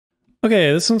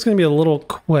Okay, this one's going to be a little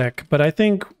quick, but I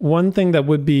think one thing that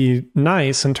would be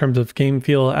nice in terms of game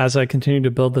feel as I continue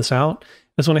to build this out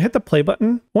is when I hit the play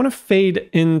button, I want to fade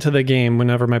into the game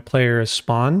whenever my player is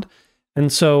spawned.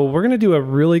 And so we're going to do a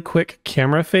really quick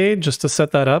camera fade just to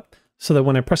set that up so that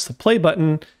when I press the play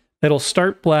button, it'll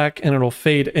start black and it'll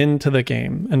fade into the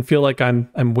game and feel like I'm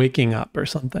waking up or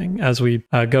something as we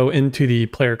go into the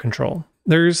player control.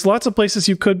 There's lots of places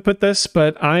you could put this,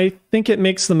 but I think it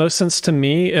makes the most sense to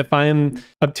me if I'm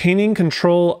obtaining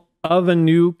control of a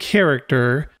new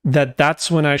character,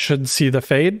 that's when I should see the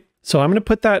fade. So I'm going to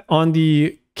put that on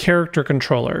the character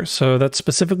controller. So that's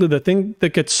specifically the thing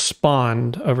that gets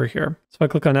spawned over here. So if I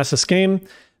click on SS game,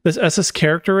 this SS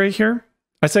character right here,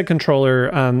 I said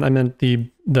controller, I meant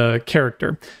the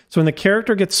character. So when the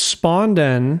character gets spawned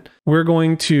in, we're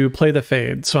going to play the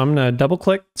fade. So I'm going to double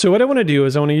click. So what I want to do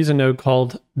is I want to use a node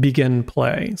called begin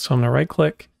play. So I'm going to right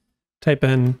click, type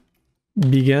in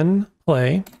begin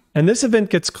play. And this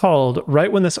event gets called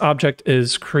right when this object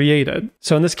is created.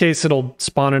 So in this case, it'll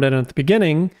spawn it in at the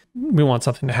beginning. We want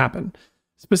something to happen.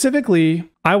 Specifically,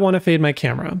 I want to fade my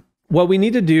camera. What we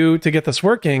need to do to get this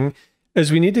working is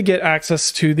we need to get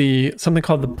access to something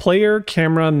called the player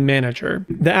camera manager.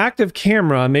 The active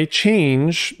camera may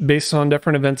change based on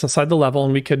different events inside the level,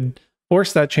 and we could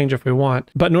force that change if we want.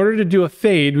 But in order to do a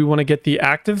fade, we want to get the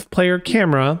active player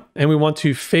camera, and we want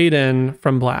to fade in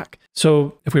from black.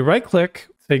 So if we right click,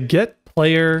 say get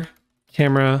player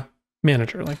camera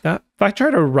manager like that. If I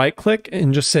try to right click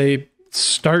and just say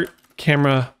start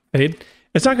camera fade,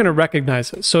 it's not going to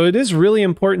recognize it. So it is really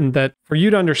important that for you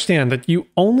to understand that you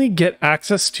only get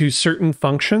access to certain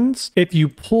functions if you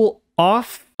pull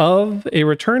off of a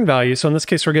return value. So in this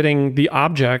case, we're getting the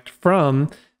object from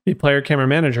the player camera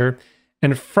manager.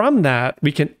 And from that,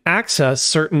 we can access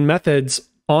certain methods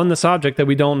on this object that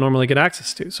we don't normally get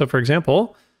access to. So for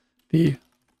example, the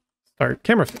start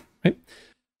camera fade, right?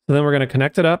 So then we're going to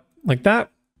connect it up like that.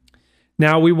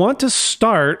 Now we want to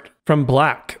start from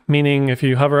black, meaning if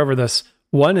you hover over this,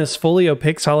 1 is fully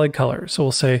opaque solid color. So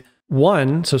we'll say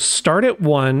 1, so start at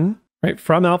 1, right,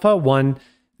 from alpha 1.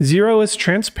 0 is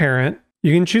transparent.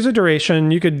 You can choose a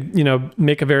duration. You could,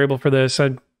 make a variable for this.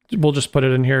 We'll just put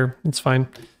it in here. It's fine.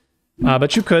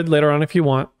 But you could later on if you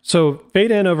want. So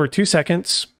fade in over 2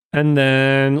 seconds. And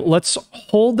then let's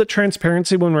hold the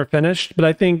transparency when we're finished. But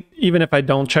I think even if I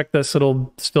don't check this,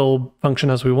 it'll still function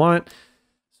as we want.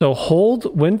 So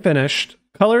hold when finished.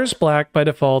 Color is black by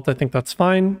default. I think that's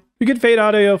fine. We could fade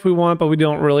audio if we want, but we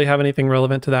don't really have anything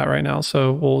relevant to that right now.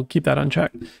 So we'll keep that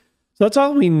unchecked. So that's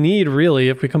all we need really.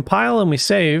 If we compile and we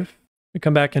save, we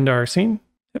come back into our scene,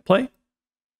 hit play.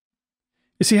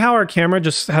 You see how our camera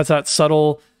just has that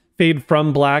subtle fade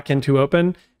from black into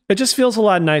open? It just feels a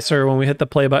lot nicer when we hit the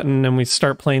play button and we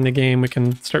start playing the game. We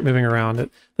can start moving around.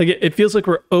 It feels like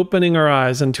we're opening our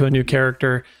eyes into a new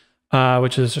character,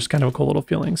 which is just kind of a cool little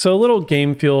feeling. So a little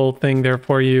game feel thing there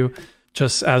for you.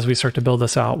 Just as we start to build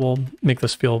this out, we'll make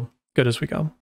this feel good as we go.